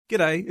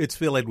G'day, it's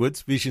Phil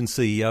Edwards, Vision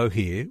CEO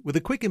here, with a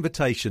quick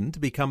invitation to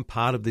become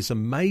part of this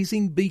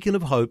amazing beacon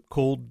of hope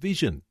called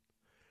Vision.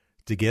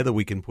 Together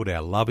we can put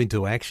our love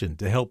into action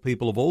to help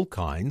people of all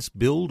kinds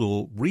build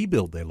or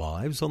rebuild their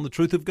lives on the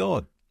truth of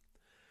God.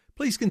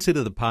 Please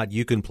consider the part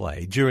you can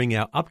play during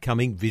our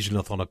upcoming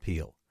Visionathon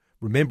appeal,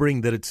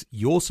 remembering that it's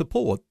your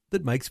support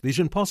that makes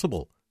Vision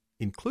possible,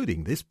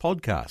 including this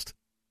podcast.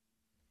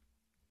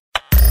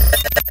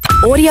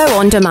 Audio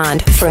on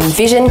demand from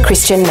Vision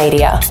Christian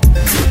Media.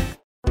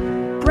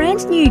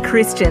 Brand new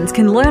Christians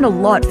can learn a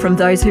lot from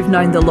those who've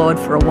known the Lord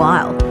for a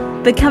while.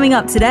 But coming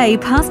up today,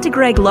 Pastor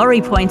Greg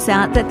Laurie points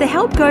out that the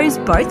help goes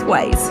both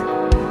ways.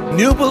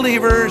 New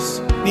believers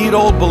need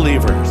old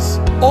believers.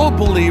 Old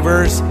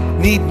believers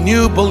need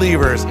new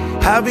believers.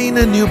 Having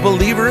a new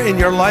believer in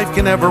your life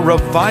can have a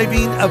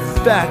reviving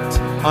effect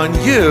on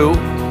you.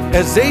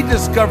 As they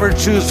discover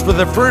truths for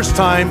the first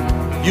time,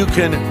 you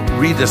can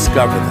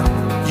rediscover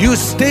them. You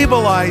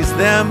stabilize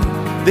them,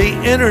 they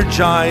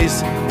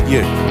energize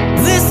you.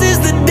 This is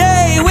the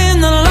day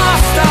when the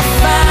lost are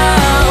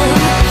found.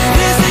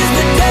 This is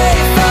the day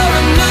for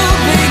a new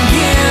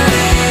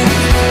beginning.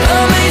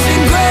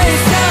 Amazing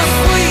grace, how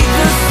sweet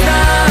the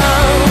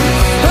sound.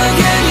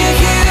 Again you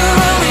hear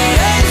all the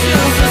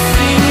angels are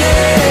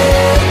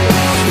singing.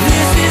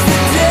 This is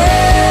the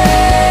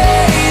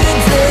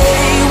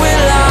day when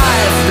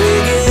life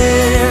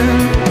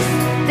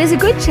begins. There's a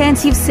good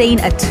chance you've seen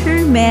a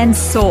two-man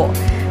saw.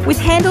 With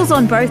handles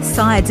on both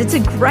sides, it's a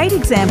great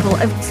example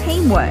of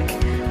teamwork.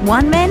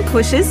 One man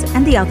pushes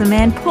and the other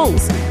man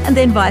pulls, and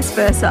then vice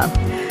versa.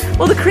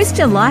 Well, the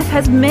Christian life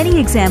has many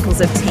examples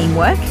of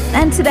teamwork,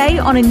 and today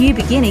on A New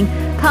Beginning,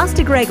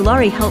 Pastor Greg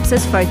Laurie helps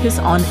us focus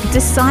on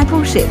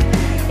discipleship.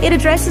 It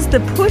addresses the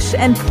push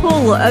and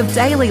pull of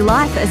daily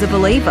life as a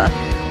believer,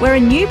 where a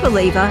new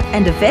believer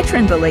and a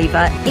veteran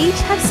believer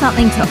each have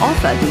something to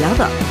offer the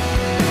other.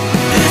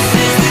 This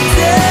is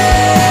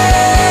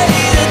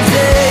the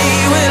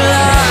day when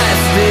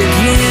life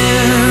begins.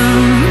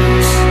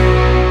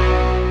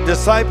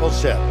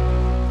 Discipleship,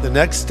 the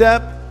next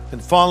step in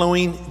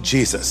following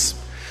Jesus.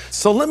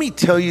 So let me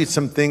tell you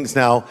some things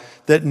now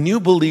that new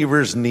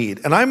believers need.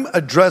 And I'm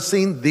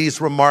addressing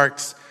these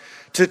remarks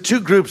to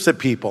two groups of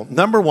people.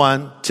 Number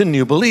one, to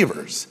new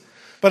believers.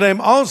 But I'm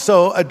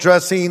also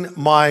addressing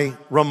my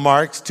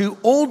remarks to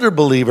older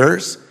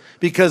believers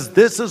because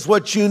this is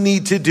what you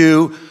need to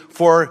do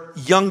for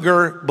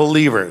younger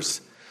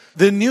believers.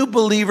 The new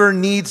believer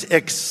needs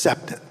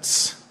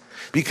acceptance.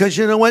 Because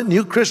you know what?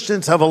 New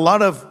Christians have a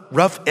lot of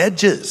rough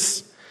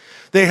edges.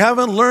 They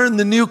haven't learned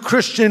the new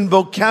Christian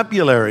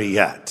vocabulary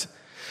yet.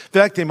 In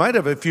fact, they might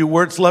have a few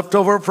words left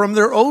over from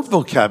their old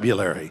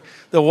vocabulary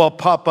that will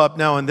pop up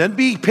now and then.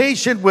 Be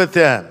patient with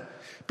them.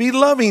 Be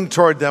loving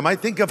toward them. I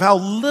think of how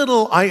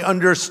little I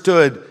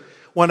understood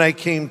when I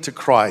came to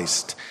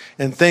Christ.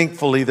 And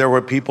thankfully, there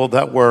were people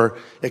that were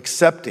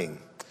accepting.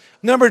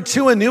 Number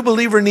two, a new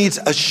believer needs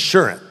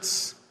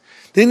assurance.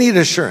 They need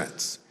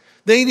assurance.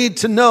 They need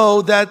to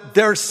know that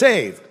they're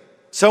saved.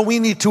 So we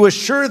need to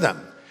assure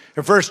them.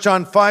 And 1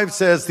 John 5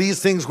 says,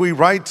 these things we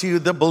write to you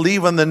that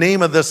believe on the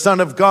name of the Son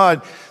of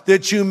God,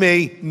 that you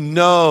may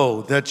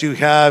know that you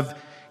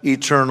have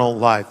eternal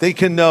life. They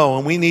can know,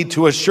 and we need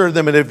to assure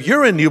them. And if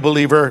you're a new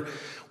believer,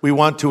 we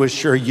want to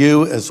assure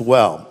you as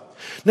well.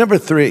 Number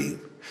three,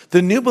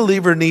 the new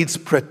believer needs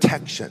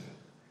protection.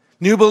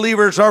 New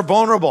believers are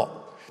vulnerable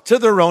to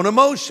their own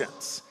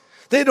emotions.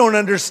 They don't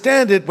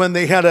understand it when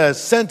they had a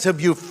sense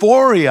of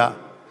euphoria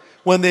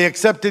when they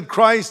accepted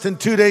Christ, and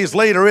 2 days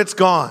later, it's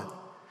gone.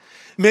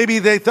 Maybe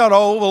they thought,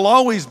 oh, it will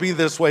always be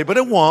this way, but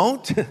it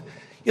won't.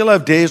 You'll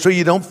have days where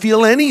you don't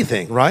feel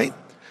anything, right?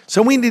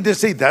 So we need to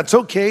say, that's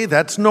okay,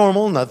 that's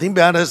normal, nothing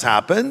bad has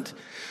happened.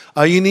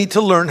 You need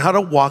to learn how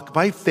to walk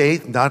by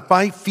faith, not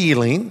by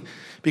feeling,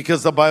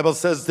 because the Bible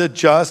says the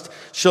just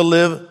shall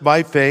live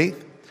by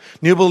faith.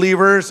 New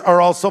believers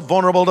are also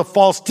vulnerable to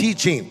false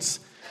teachings.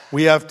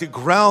 We have to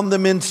ground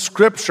them in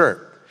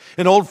Scripture.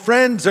 And old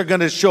friends are going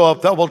to show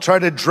up that will try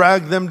to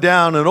drag them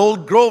down. And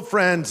old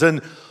girlfriends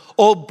and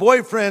old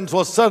boyfriends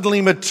will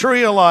suddenly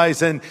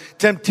materialize. And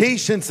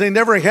temptations they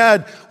never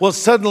had will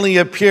suddenly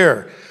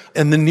appear.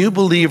 And the new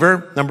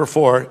believer, number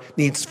four,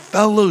 needs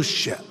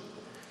fellowship.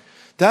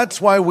 That's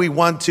why we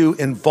want to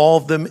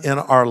involve them in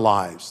our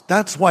lives.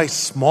 That's why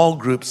small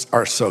groups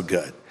are so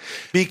good.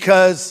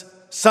 Because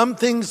some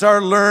things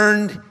are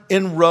learned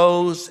in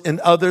rows and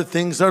other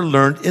things are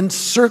learned in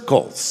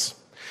circles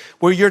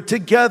where you're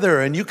together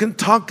and you can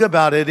talk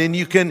about it and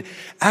you can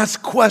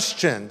ask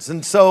questions.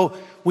 And so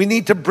we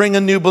need to bring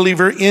a new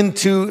believer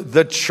into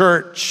the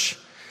church.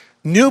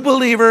 New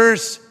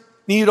believers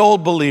need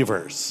old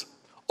believers.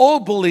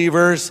 Old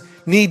believers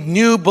need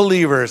new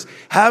believers.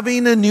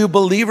 Having a new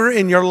believer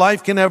in your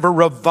life can have a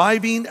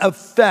reviving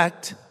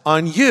effect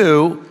on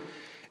you.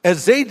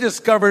 As they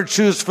discover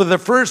truths for the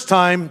first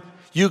time,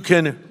 you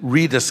can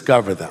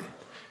rediscover them.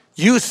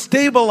 You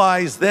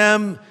stabilize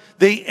them,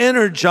 they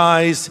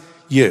energize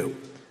you.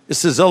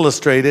 This is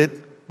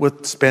illustrated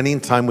with spending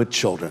time with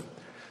children.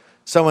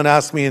 Someone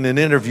asked me in an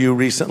interview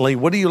recently,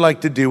 what do you like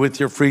to do with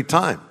your free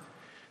time?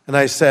 And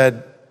I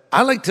said,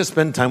 I like to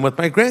spend time with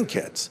my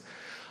grandkids.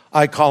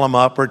 I call them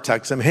up or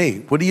text them, hey,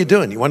 what are you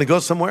doing? You want to go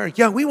somewhere?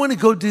 Yeah, we want to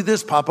go do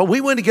this, Papa. We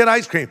want to get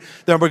ice cream.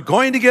 Then we're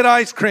going to get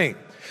ice cream.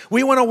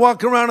 We want to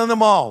walk around in the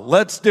mall.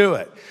 Let's do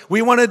it.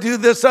 We want to do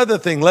this other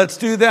thing. Let's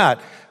do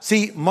that.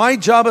 See, my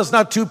job is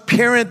not to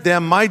parent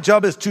them. My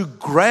job is to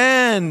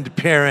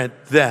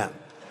grandparent them.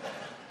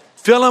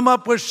 Fill them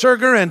up with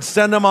sugar and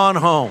send them on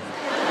home.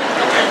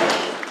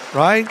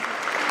 Right?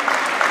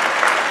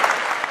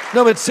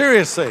 No, but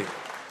seriously,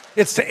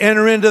 it's to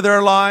enter into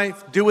their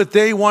life, do what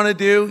they want to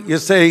do. You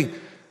say,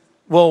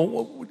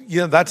 well,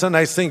 that's a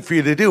nice thing for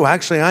you to do.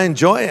 Actually, I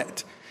enjoy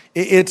it.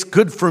 It's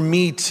good for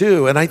me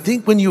too. And I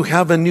think when you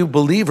have a new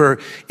believer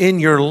in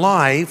your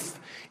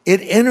life,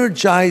 it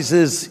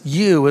energizes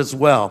you as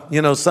well.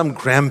 Some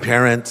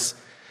grandparents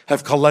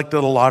have collected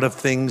a lot of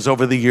things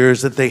over the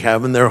years that they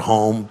have in their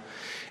home.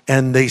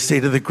 And they say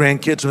to the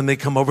grandkids when they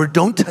come over,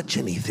 don't touch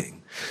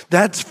anything.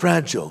 That's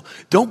fragile.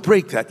 Don't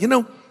break that.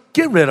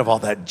 Get rid of all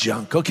that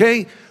junk,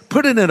 okay?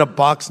 Put it in a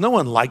box. No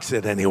one likes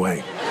it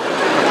anyway.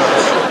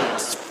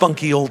 It's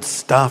funky old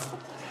stuff.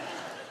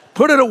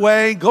 Put it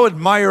away. Go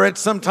admire it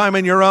sometime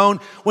on your own.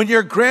 When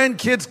your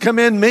grandkids come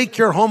in, make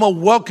your home a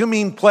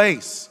welcoming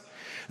place.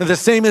 And the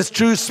same is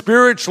true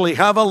spiritually.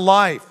 Have a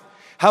life.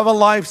 Have a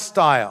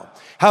lifestyle.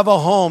 Have a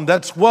home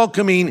that's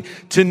welcoming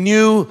to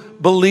new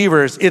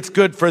believers. It's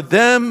good for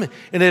them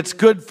and it's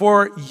good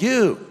for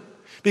you.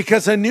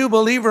 Because a new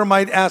believer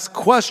might ask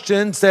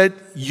questions that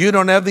you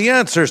don't have the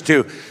answers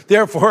to.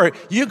 Therefore,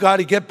 you got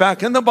to get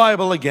back in the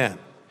Bible again.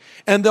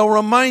 And they'll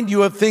remind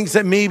you of things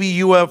that maybe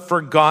you have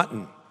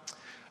forgotten.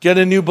 Get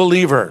a new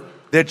believer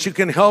that you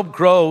can help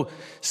grow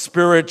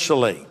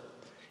spiritually.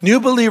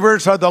 New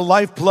believers are the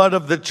lifeblood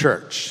of the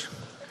church.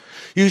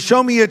 You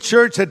show me a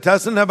church that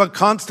doesn't have a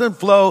constant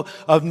flow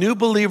of new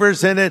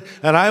believers in it,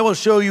 and I will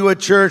show you a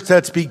church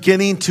that's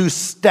beginning to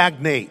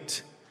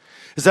stagnate.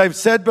 As I've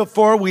said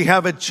before, we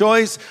have a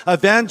choice,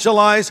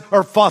 evangelize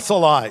or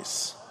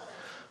fossilize.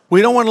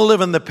 We don't want to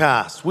live in the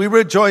past. We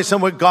rejoice in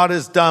what God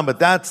has done, but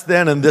that's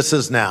then and this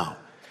is now.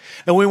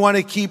 And we want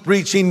to keep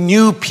reaching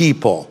new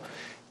people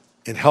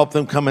and help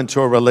them come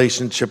into a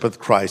relationship with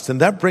Christ.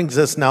 And that brings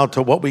us now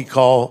to what we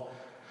call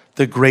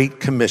the Great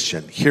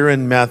Commission, here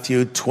in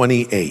Matthew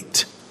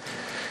 28.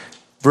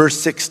 Verse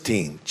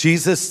 16,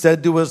 Jesus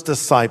said to his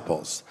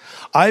disciples,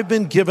 I've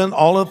been given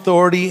all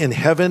authority in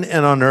heaven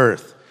and on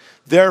earth.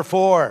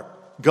 Therefore,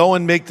 go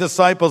and make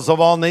disciples of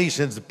all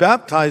nations,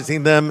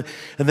 baptizing them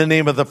in the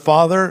name of the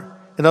Father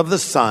and of the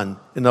Son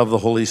and of the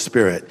Holy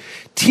Spirit.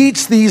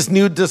 Teach these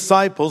new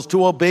disciples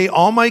to obey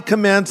all my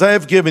commands I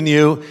have given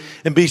you,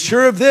 and be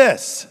sure of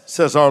this,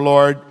 says our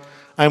Lord,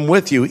 I'm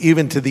with you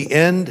even to the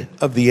end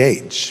of the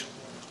age.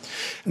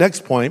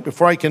 Next point,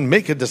 before I can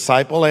make a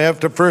disciple, I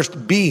have to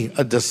first be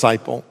a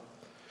disciple.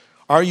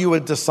 Are you a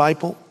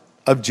disciple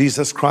of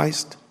Jesus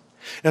Christ?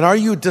 And are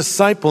you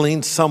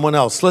discipling someone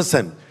else?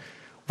 Listen,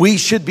 we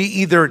should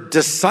be either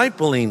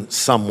discipling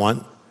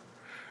someone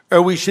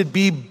or we should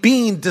be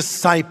being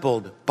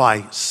discipled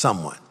by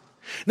someone.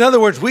 In other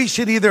words, we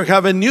should either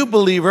have a new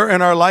believer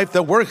in our life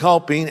that we're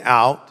helping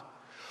out,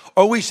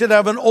 or we should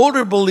have an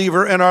older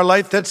believer in our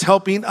life that's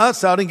helping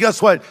us out. And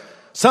guess what?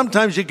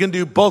 Sometimes you can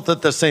do both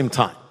at the same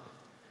time.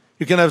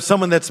 You can have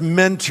someone that's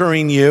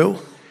mentoring you,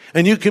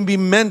 and you can be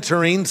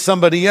mentoring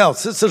somebody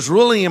else. This is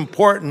really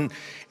important,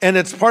 and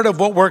it's part of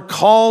what we're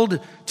called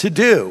to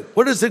do.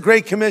 What is the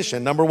Great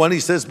Commission? Number one, he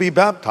says, be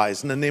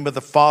baptized in the name of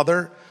the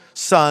Father,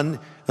 Son,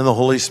 and the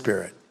Holy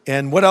Spirit.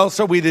 And what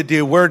else are we to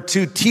do? We're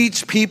to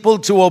teach people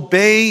to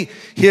obey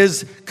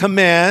his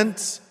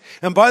commands.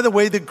 And by the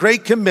way, the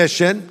Great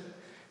Commission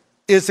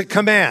is a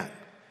command.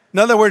 In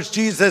other words,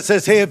 Jesus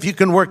says, hey, if you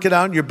can work it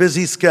out in your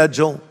busy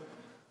schedule,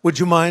 would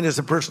you mind, as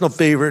a personal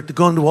favor, to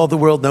go into all the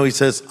world? No, he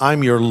says,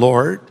 I'm your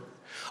Lord,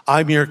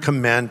 I'm your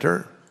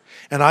commander,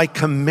 and I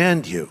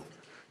command you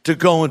to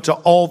go into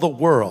all the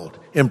world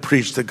and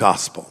preach the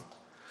gospel.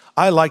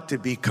 I like to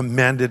be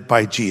commanded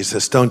by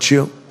Jesus, don't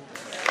you?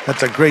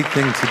 That's a great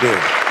thing to do.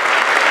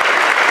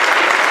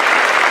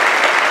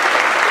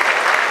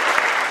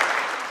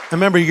 I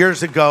remember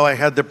years ago, I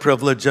had the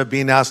privilege of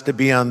being asked to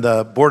be on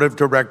the board of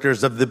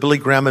directors of the Billy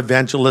Graham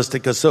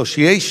Evangelistic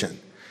Association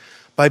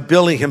by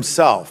Billy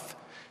himself.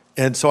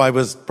 And so I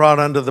was brought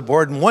onto the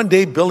board, and one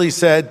day Billy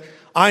said,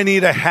 I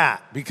need a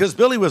hat, because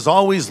Billy was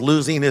always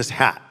losing his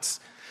hats.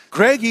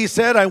 Craig, he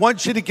said, I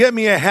want you to get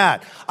me a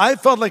hat. I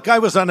felt like I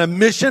was on a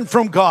mission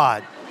from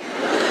God.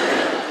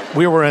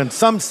 We were in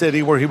some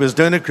city where he was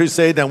doing a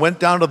crusade, and I went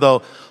down to the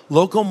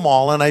local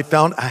mall and I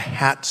found a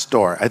hat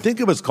store. I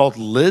think it was called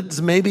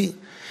Lids, maybe.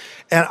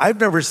 And I've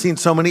never seen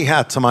so many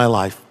hats in my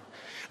life.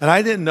 And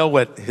I didn't know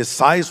what his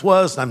size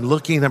was. I'm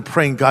looking and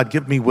praying, God,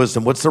 give me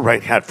wisdom. What's the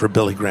right hat for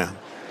Billy Graham?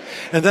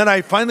 And then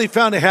I finally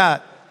found a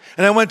hat.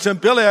 And I went to him,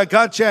 Billy, I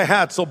got you a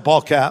hat, so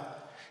ball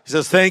cap. He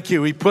says, thank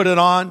you. He put it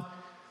on.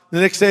 The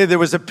next day there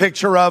was a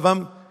picture of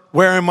him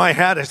wearing my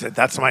hat. I said,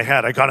 that's my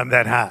hat. I got him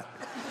that hat.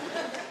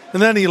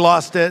 And then he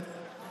lost it.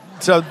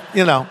 So,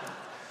 you know.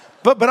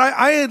 But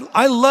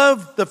I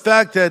love the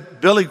fact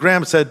that Billy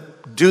Graham said,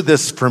 do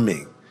this for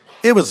me.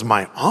 It was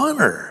my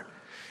honor.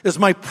 It was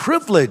my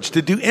privilege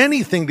to do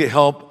anything to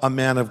help a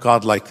man of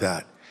God like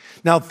that.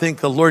 Now think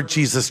the Lord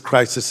Jesus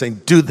Christ is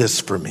saying, do this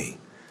for me.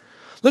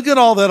 Look at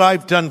all that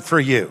I've done for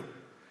you.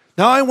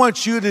 Now I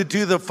want you to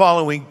do the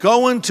following.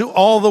 Go into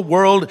all the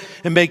world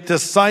and make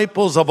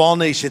disciples of all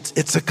nations.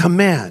 It's a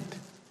command.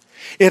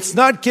 It's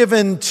not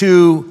given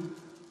to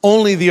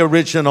only the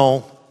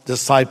original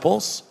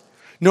disciples,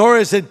 nor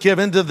is it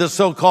given to the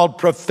so-called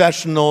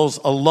professionals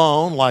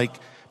alone, like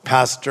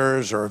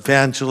pastors or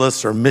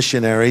evangelists or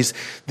missionaries.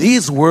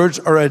 These words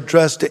are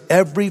addressed to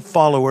every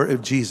follower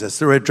of Jesus.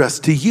 They're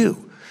addressed to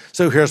you.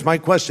 So here's my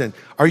question.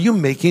 Are you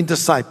making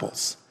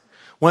disciples?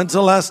 When's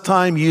the last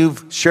time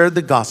you've shared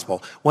the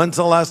gospel? When's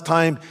the last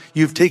time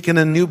you've taken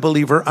a new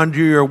believer under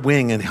your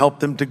wing and helped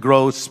them to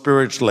grow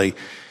spiritually?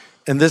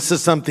 And this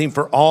is something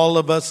for all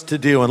of us to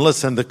do. And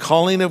listen, the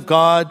calling of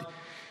God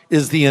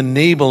is the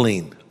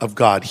enabling of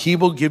God. He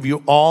will give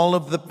you all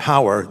of the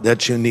power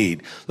that you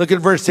need. Look at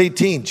verse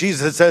 18.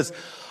 Jesus says,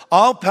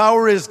 all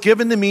power is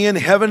given to me in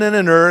heaven and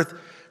in earth.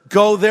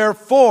 Go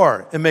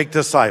therefore and make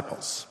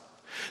disciples.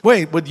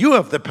 Wait, but you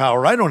have the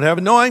power. I don't have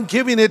it. No, I'm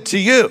giving it to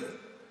you,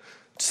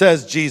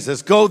 says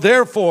Jesus. Go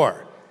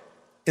therefore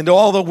into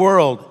all the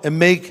world and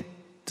make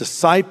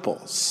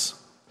disciples.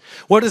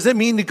 What does it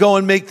mean to go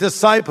and make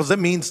disciples? It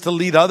means to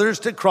lead others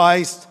to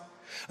Christ,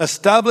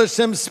 establish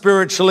them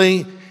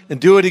spiritually,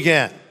 and do it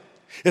again.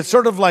 It's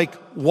sort of like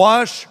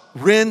wash,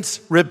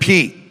 rinse,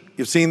 repeat.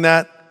 You've seen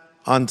that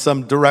on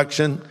some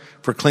direction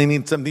for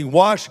cleaning something.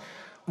 Wash,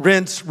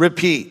 rinse,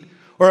 repeat.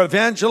 Or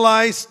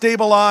evangelize,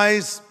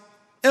 stabilize,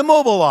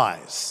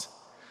 immobilize.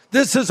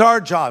 This is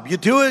our job. You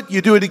do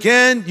it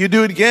again, you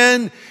do it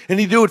again, and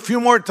you do it a few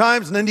more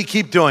times, and then you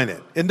keep doing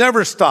it. It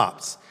never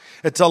stops.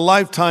 It's a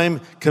lifetime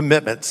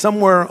commitment.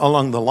 Somewhere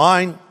along the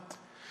line,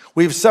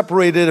 we've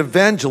separated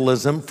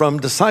evangelism from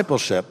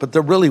discipleship, but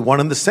they're really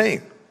one and the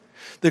same.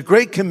 The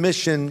Great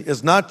Commission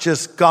is not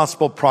just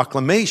gospel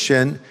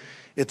proclamation,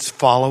 it's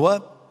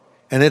follow-up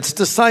and it's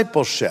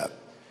discipleship.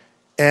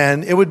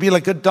 And it would be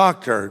like a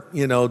doctor,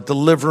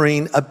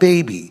 delivering a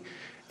baby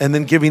and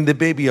then giving the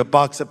baby a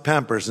box of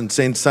Pampers and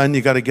saying, son,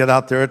 you got to get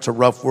out there. It's a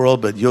rough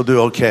world, but you'll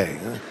do okay.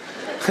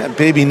 That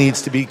baby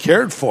needs to be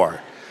cared for.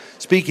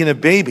 Speaking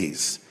of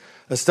babies,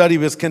 a study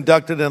was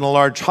conducted in a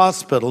large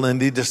hospital, and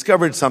they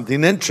discovered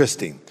something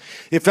interesting.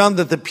 They found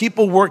that the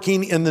people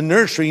working in the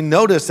nursery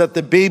noticed that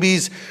the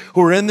babies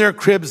who were in their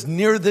cribs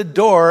near the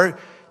door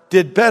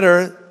did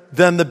better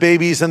than the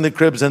babies in the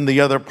cribs in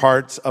the other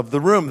parts of the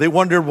room. They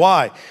wondered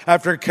why.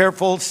 After a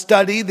careful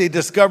study, they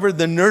discovered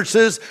the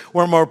nurses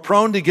were more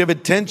prone to give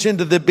attention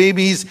to the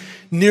babies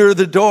near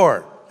the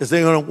door as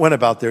they went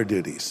about their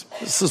duties.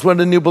 This is what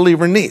a new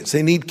believer needs.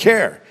 They need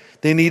care.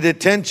 They need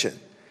attention.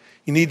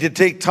 You need to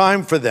take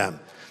time for them.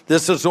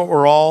 This is what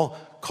we're all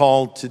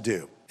called to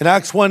do. In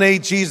Acts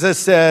 1:8, Jesus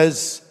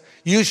says,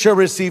 you shall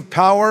receive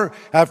power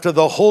after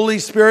the Holy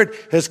Spirit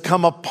has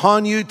come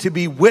upon you to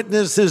be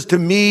witnesses to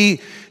me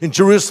in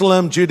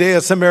Jerusalem,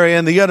 Judea, Samaria,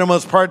 and the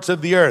uttermost parts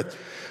of the earth.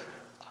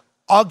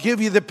 I'll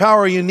give you the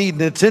power you need.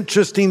 And it's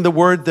interesting, the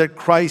word that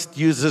Christ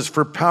uses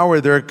for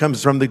power there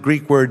comes from the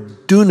Greek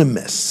word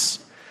dunamis,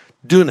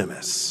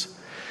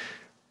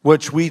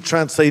 which we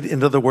translate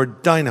into the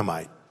word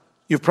dynamite.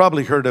 You've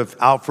probably heard of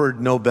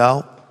Alfred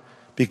Nobel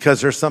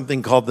because there's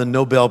something called the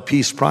Nobel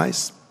Peace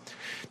Prize.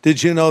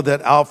 Did you know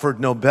that Alfred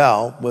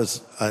Nobel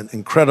was an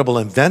incredible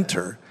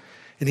inventor,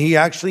 and he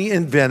actually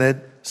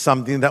invented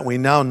something that we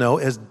now know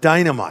as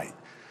dynamite?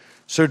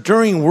 So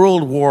during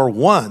World War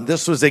I,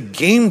 this was a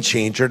game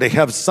changer to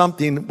have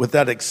something with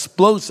that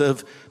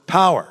explosive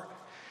power.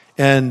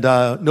 And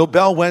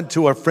Nobel went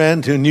to a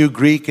friend who knew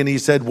Greek, and he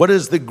said, what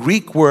is the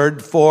Greek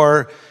word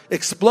for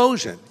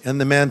explosion? And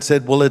the man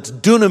said, well, it's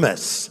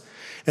dunamis.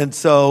 And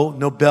so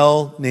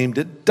Nobel named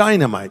it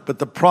dynamite. But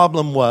the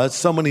problem was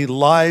so many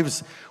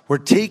lives were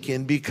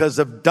taken because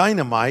of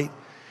dynamite.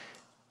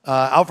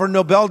 Alfred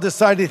Nobel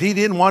decided he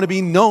didn't want to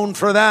be known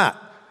for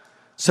that.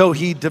 So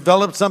he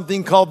developed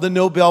something called the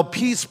Nobel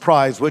Peace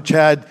Prize, which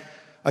had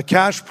a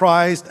cash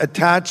prize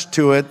attached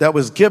to it that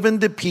was given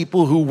to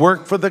people who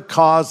work for the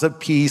cause of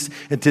peace.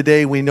 And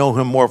today we know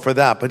him more for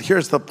that. But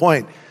here's the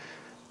point.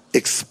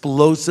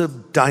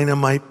 Explosive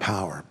dynamite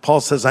power. Paul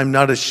says, I'm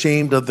not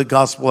ashamed of the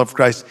gospel of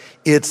Christ.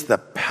 It's the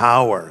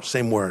power,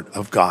 same word,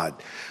 of God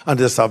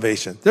unto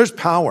salvation. There's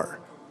power.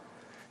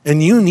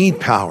 And you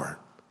need power.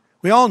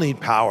 We all need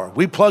power.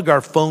 We plug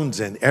our phones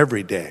in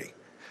every day.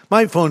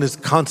 My phone is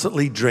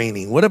constantly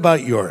draining. What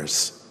about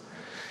yours?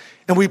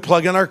 And we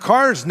plug in our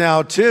cars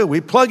now too.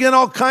 We plug in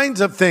all kinds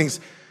of things.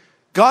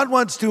 God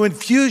wants to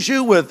infuse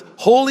you with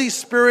Holy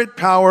Spirit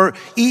power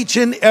each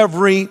and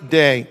every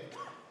day.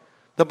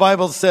 The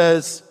Bible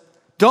says,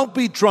 don't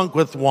be drunk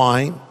with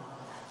wine,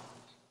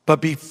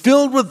 but be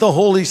filled with the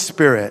Holy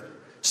Spirit,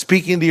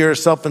 speaking to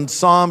yourself in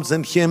psalms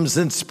and hymns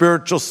and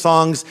spiritual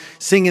songs,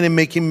 singing and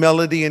making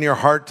melody in your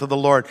heart to the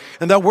Lord.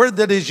 And that word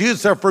that is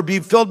used there for be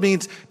filled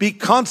means be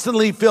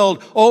constantly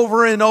filled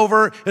over and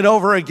over and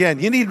over again.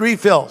 You need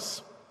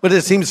refills. But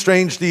it seems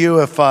strange to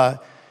you if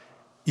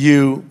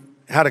you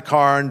had a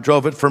car and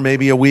drove it for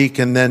maybe a week,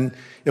 and then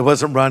it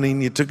wasn't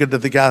running. You took it to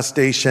the gas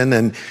station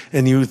and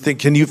you think,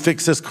 can you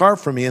fix this car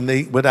for me? And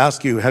they would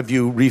ask you, have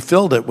you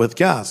refilled it with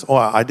gas? Oh,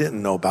 I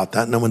didn't know about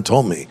that. No one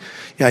told me.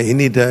 Yeah, you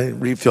need to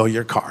refill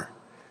your car.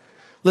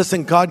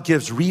 Listen, God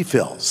gives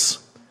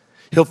refills.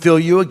 He'll fill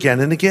you again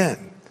and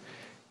again.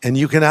 And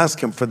you can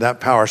ask him for that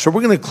power. So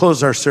we're going to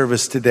close our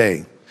service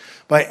today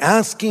by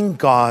asking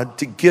God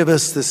to give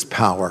us this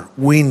power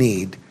we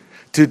need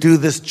to do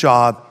this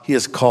job he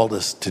has called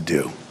us to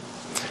do.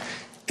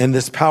 And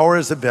this power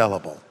is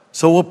available.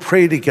 So we'll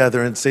pray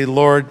together and say,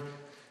 Lord,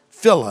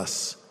 fill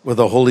us with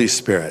the Holy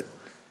Spirit.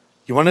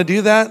 You want to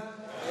do that?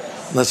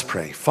 Yes. Let's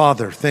pray.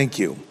 Father, thank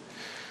you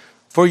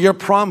for your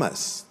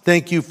promise.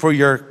 Thank you for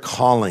your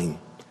calling.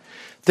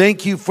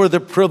 Thank you for the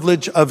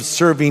privilege of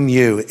serving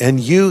you. And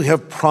you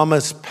have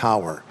promised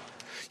power.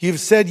 You've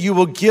said you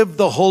will give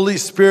the Holy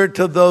Spirit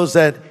to those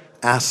that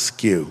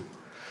ask you.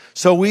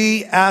 So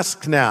we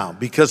ask now,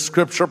 because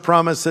Scripture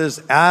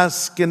promises,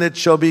 ask and it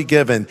shall be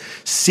given.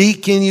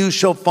 Seek and you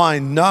shall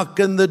find. Knock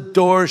and the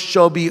door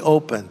shall be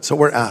open. So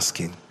we're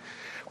asking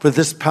for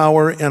this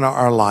power in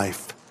our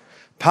life.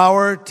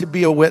 Power to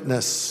be a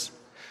witness.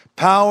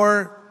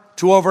 Power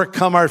to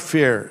overcome our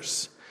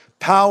fears.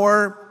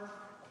 Power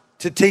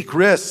to take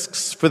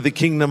risks for the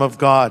kingdom of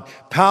God.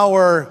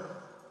 Power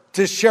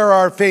to share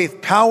our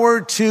faith.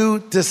 Power to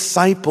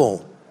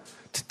disciple.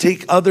 To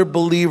take other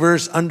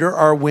believers under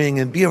our wing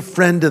and be a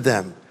friend to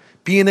them.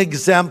 Be an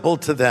example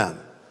to them.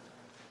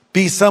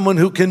 Be someone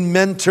who can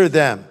mentor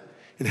them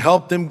and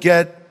help them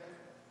get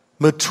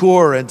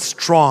mature and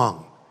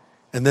strong.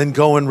 And then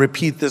go and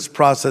repeat this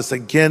process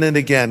again and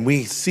again.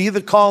 We see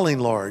the calling,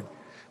 Lord.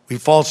 We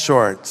fall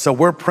short. So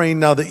we're praying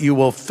now that you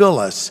will fill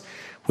us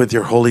with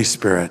your Holy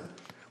Spirit.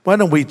 Why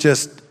don't we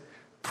just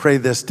pray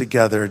this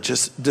together?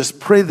 Just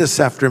pray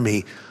this after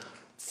me.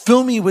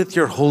 Fill me with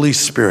your Holy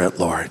Spirit,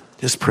 Lord.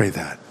 Just pray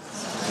that.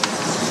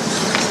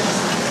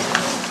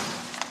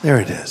 There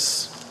it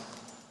is.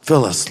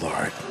 Fill us,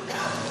 Lord.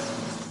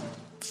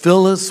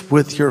 Fill us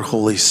with your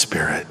Holy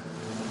Spirit.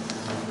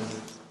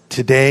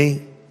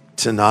 Today,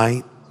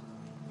 tonight,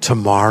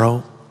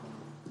 tomorrow.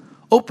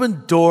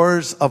 Open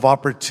doors of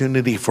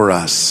opportunity for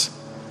us.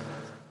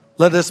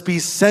 Let us be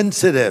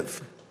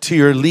sensitive to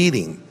your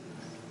leading.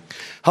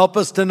 Help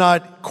us to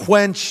not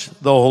quench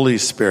the Holy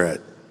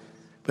Spirit,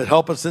 but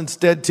help us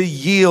instead to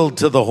yield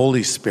to the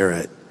Holy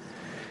Spirit.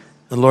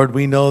 And Lord,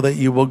 we know that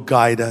you will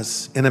guide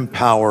us and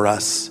empower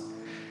us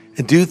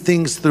and do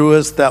things through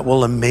us that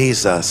will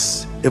amaze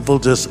us if we'll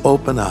just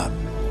open up.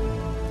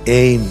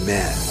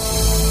 Amen.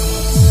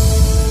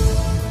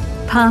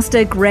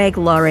 Pastor Greg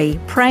Laurie,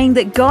 praying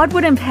that God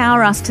would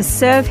empower us to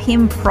serve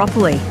him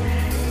properly.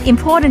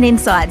 Important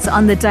insights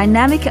on the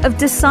dynamic of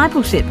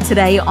discipleship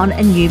today on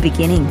A New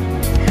Beginning.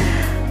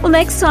 Well,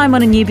 next time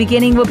on A New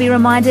Beginning, we'll be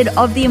reminded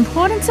of the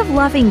importance of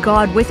loving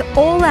God with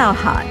all our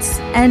hearts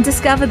and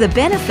discover the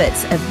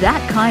benefits of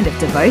that kind of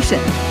devotion.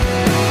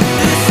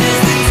 This is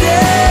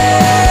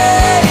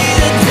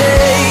the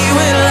day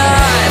when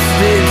life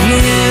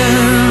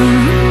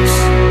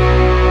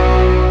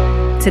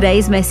begins.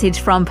 Today's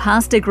message from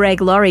Pastor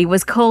Greg Laurie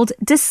was called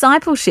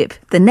Discipleship,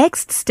 the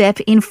next step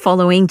in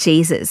following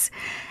Jesus.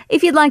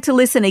 If you'd like to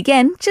listen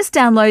again, just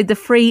download the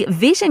free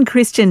Vision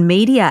Christian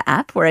Media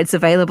app where it's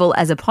available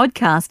as a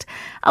podcast,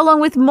 along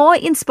with more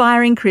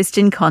inspiring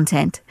Christian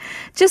content.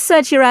 Just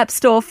search your app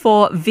store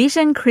for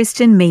Vision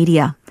Christian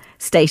Media.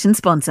 Station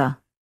sponsor.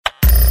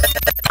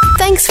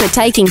 Thanks for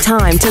taking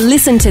time to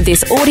listen to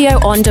this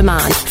audio on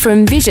demand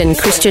from Vision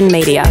Christian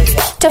Media.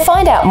 To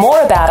find out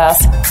more about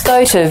us,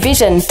 go to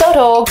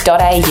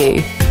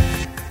vision.org.au.